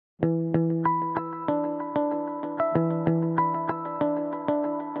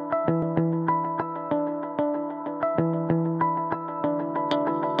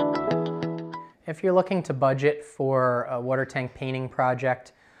If you're looking to budget for a water tank painting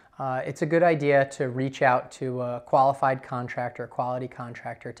project, it's a good idea to reach out to a qualified contractor, quality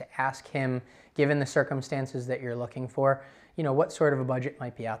contractor, to ask him, given the circumstances that you're looking for, what sort of a budget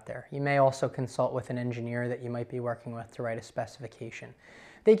might be out there. You may also consult with an engineer that you might be working with to write a specification.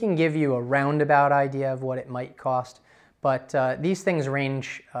 They can give you a roundabout idea of what it might cost, but these things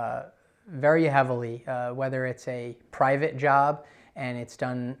range very heavily, whether it's a private job and it's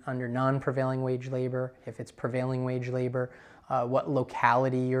done under non-prevailing wage labor, if it's prevailing wage labor, what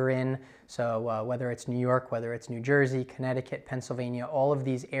locality you're in. So whether it's New York, whether it's New Jersey, Connecticut, Pennsylvania, all of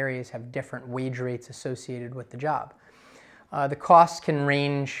these areas have different wage rates associated with the job. The costs can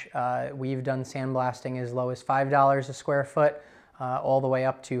range. We've done sandblasting as low as $5 a square foot, all the way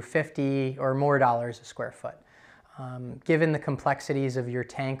up to $50 or more a square foot. Given the complexities of your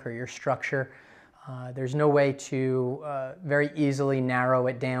tank or your structure, there's no way to very easily narrow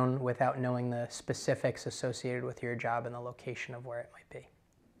it down without knowing the specifics associated with your job and the location of where it might be.